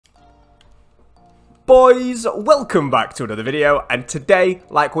Boys, welcome back to another video, and today,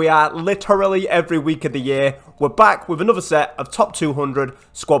 like we are literally every week of the year, we're back with another set of top 200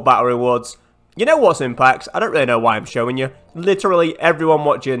 squad battle rewards. You know what's in packs, I don't really know why I'm showing you, literally everyone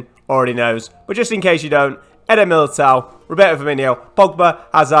watching already knows, but just in case you don't, Eder Militao, Roberto Firmino, Pogba,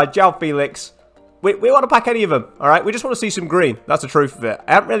 Hazard, João Felix, we want to pack any of them, alright? We just want to see some green, that's the truth of it.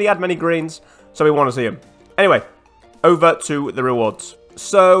 I haven't really had many greens, so we want to see them. Anyway, over to the rewards.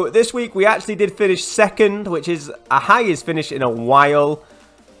 So, this week we actually did finish second, which is our highest finish in a while.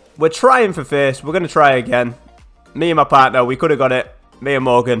 We're trying for first. We're going to try again. Me and my partner, we could have got it. Me and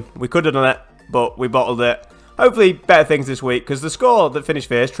Morgan, we could have done it, but we bottled it. Hopefully, better things this week, because the score that finished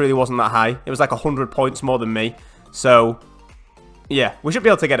first truly wasn't that high. It was like 100 points more than me. So, yeah, we should be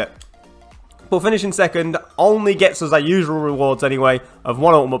able to get it. But finishing second only gets us our usual rewards anyway, of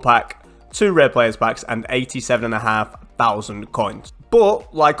 1 ultimate pack, 2 rare players packs, and 87,500 coins.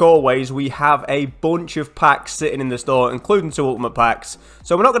 But, like always, we have a bunch of packs sitting in the store, including 2 ultimate packs.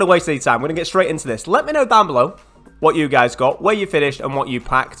 So we're not going to waste any time. We're going to get straight into this. Let me know down below what you guys got, where you finished, and what you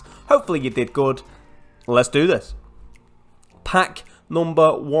packed. Hopefully you did good. Let's do this. Pack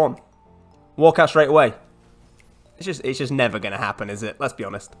number 1. Walk out straight away. It's just never going to happen, is it? Let's be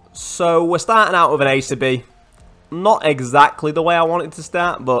honest. So we're starting out with an A to B. Not exactly the way I wanted to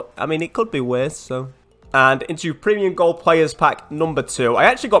start, but, I mean, it could be worse, so... And into Premium Gold Players Pack number 2. I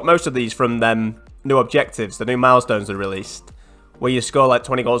actually got most of these from them new objectives, the new milestones are released. Where you score like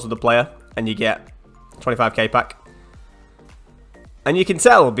 20 goals with the player and you get 25k pack. And you can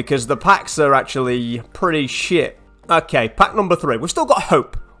tell because the packs are actually pretty shit. Okay, pack number 3. We've still got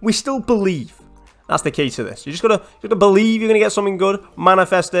hope. We still believe. That's the key to this. You just gotta believe you're gonna get something good,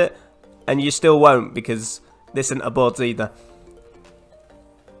 manifest it, and you still won't because this isn't a boards either.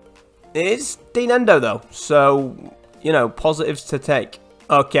 It is Dean Endo though, so, you know, positives to take.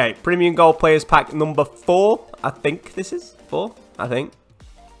 Okay, Premium Gold Players Pack number 4. I think this is 4, I think.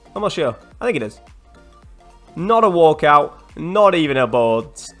 I'm not sure. I think it is. Not a walkout, not even a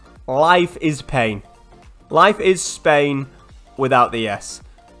boards. Life is pain. Life is Spain without the S.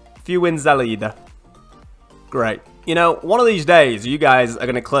 Few wins the leader. Great. You know, one of these days, you guys are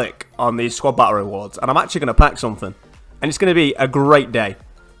going to click on these squad battle rewards, and I'm actually going to pack something. And it's going to be a great day.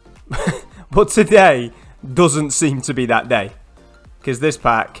 But today doesn't seem to be that day. Because this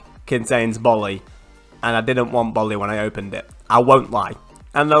pack contains Bolly. And I didn't want Bolly when I opened it. I won't lie.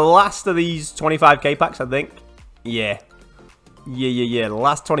 And the last of these 25k packs, I think. Yeah. The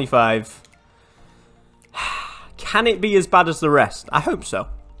last 25. Can it be as bad as the rest? I hope so.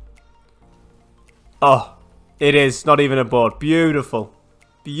 Oh, it is. Not even a board. Beautiful.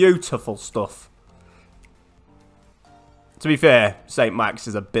 Beautiful stuff. To be fair, St. Max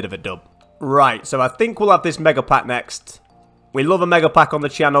is a bit of a dub. Right, so I think we'll have this mega pack next. We love a mega pack on the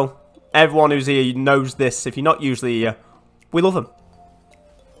channel. Everyone who's here knows this. If you're not usually here, we love them.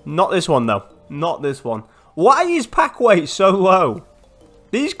 Not this one, though. Not this one. Why is pack weight so low?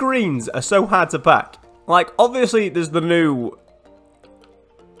 These greens are so hard to pack. Like, obviously, there's the new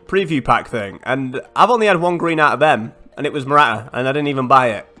preview pack thing. And I've only had 1 green out of them. And it was Morata. And I didn't even buy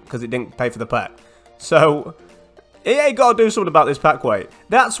it. Because it didn't pay for the pack. So... EA got to do something about this pack weight.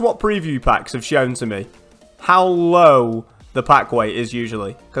 That's what preview packs have shown to me. How low the pack weight is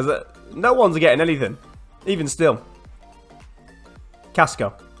usually. Because no one's getting anything. Even still.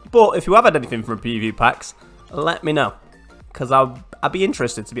 Casco. But if you have had anything from preview packs, let me know. Because I'd be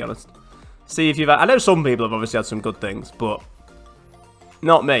interested, to be honest. See if you've had... I know some people have obviously had some good things, but...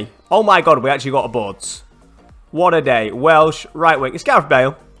 Not me. Oh my god, we actually got a boards. What a day. Welsh, right wing. It's Gareth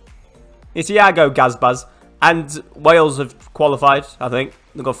Bale. It's Iago Gazbaz. And Wales have qualified, I think.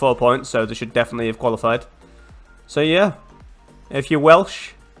 They've got 4 points, so they should definitely have qualified. So, yeah. If you're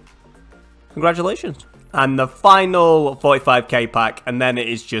Welsh, congratulations. And the final 45k pack, and then it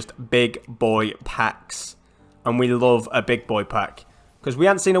is just big boy packs. And we love a big boy pack. Because we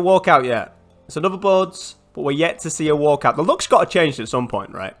haven't seen a walkout yet. It's another boards, but we're yet to see a walkout. The look's got to change at some point,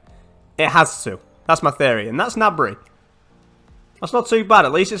 right? It has to. That's my theory. And that's Nabry. That's not too bad.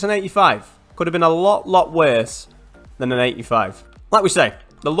 At least it's an 85. Could have been a lot worse than an 85. Like we say,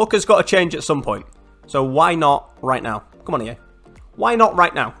 the look has got to change at some point. So why not right now? Come on, EA. Why not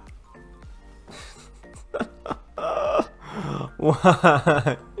right now?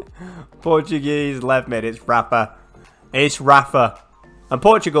 Portuguese left mid. It's Rafa. It's Rafa. And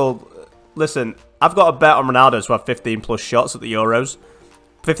Portugal, listen, I've got a bet on Ronaldo to have 15 plus shots at the Euros.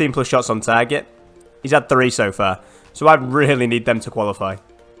 15 plus shots on target. He's had 3 so far. So I really need them to qualify.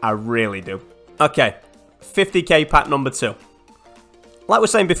 I really do. Okay, 50k pack number 2. Like we were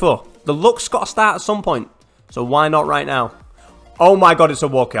saying before, the look's got to start at some point. So why not right now? Oh my god, it's a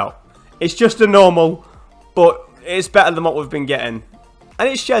walkout. It's just a normal, but it's better than what we've been getting. And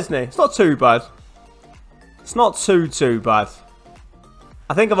it's Chesney. It's not too bad. It's not too bad.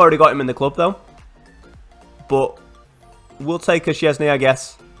 I think I've already got him in the club, though. But we'll take a Chesney, I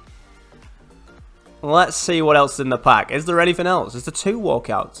guess. Let's see what else is in the pack. Is there anything else? Is there 2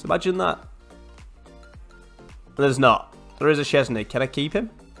 walkouts? Imagine that. There's not. There is a Chesney. Can I keep him?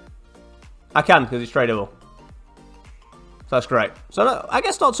 I can, because he's tradable. So that's great. So no, I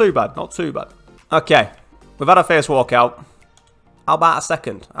guess not too bad. Not too bad. Okay. We've had our first walkout. How about a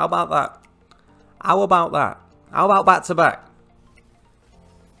second? How about that? How about that? How about back-to-back?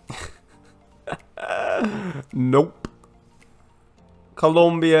 Nope.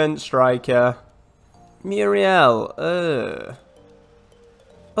 Colombian striker. Muriel. I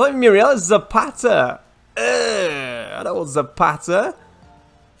like Muriel. Zapata. I don't want Zapata.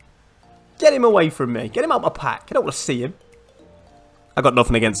 Get him away from me. Get him out of my pack. I don't want to see him. I got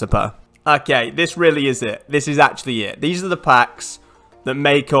nothing against Zapata. Okay, this really is it. This is actually it. These are the packs that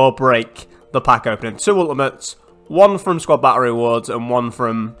make or break the pack opening. 2 ultimates. 1 from Squad Battle Rewards and 1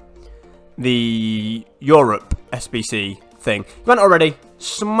 from the Europe SBC thing. If you haven't already,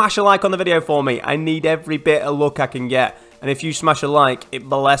 smash a like on the video for me. I need every bit of luck I can get. And if you smash a like, it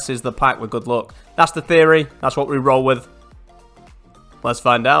blesses the pack with good luck. That's the theory. That's what we roll with. Let's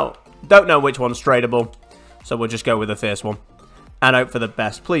find out. Don't know which one's tradable. So we'll just go with the first one. And hope for the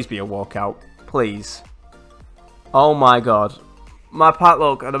best. Please be a walkout. Please. Oh my god. My pack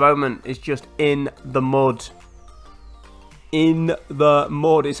luck at the moment is just in the mud. In the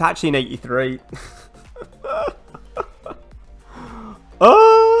mud. It's actually an 83.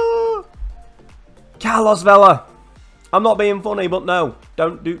 Oh! Carlos Vela. I'm not being funny, but no.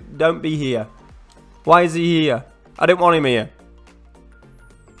 Don't be here. Why is he here? I didn't want him here.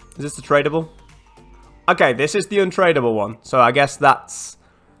 Is this the tradable? Okay, this is the untradeable one. So I guess that's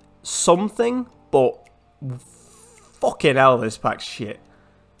something, but fucking hell, this pack's shit.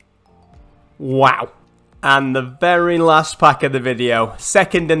 Wow. And the very last pack of the video,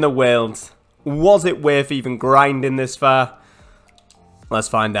 second in the world. Was it worth even grinding this far? Let's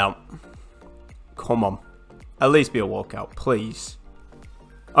find out. Come on. At least be a walkout, please.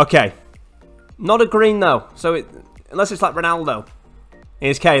 Okay. Not a green, though. So, unless it's like Ronaldo.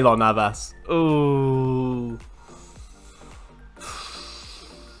 Here's Keylor Navas. Ooh.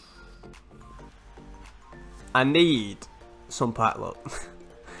 I need some pack luck.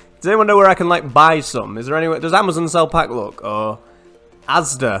 Does anyone know where I can, like, buy some? Is there anywhere? Does Amazon sell pack luck? Or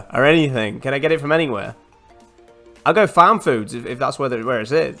Asda? Or anything? Can I get it from anywhere? I'll go Farm Foods if that's where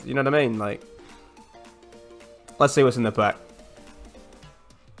it is. You know what I mean? Like, let's see what's in the pack.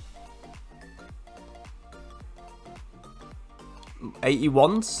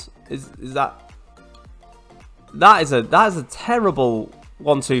 $81s? Is that? That is a terrible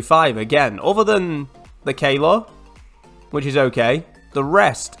 125 again. Other than the Keylor, which is okay, the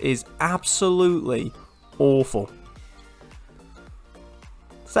rest is absolutely awful.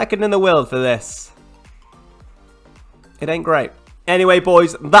 Second in the world for this. It ain't great. Anyway,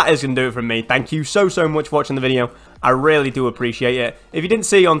 boys, that is going to do it from me. Thank you so much for watching the video. I really do appreciate it. If you didn't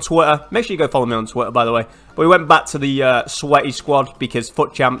see on Twitter, make sure you go follow me on Twitter, by the way. But we went back to the sweaty squad because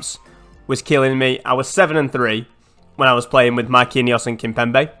Foot Champs was killing me. I was 7-3 when I was playing with Marquinhos and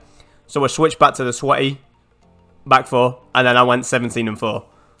Kimpembe. So I switched back to the sweaty back 4, and then I went 17-4.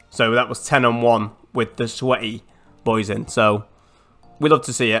 So that was 10-1 with the sweaty boys in. So we love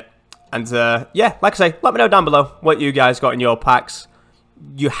to see it. And yeah, like I say, let me know down below what you guys got in your packs.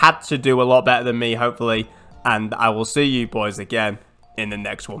 You had to do a lot better than me, hopefully. And I will see you boys again in the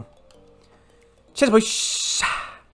next one. Cheers, boys.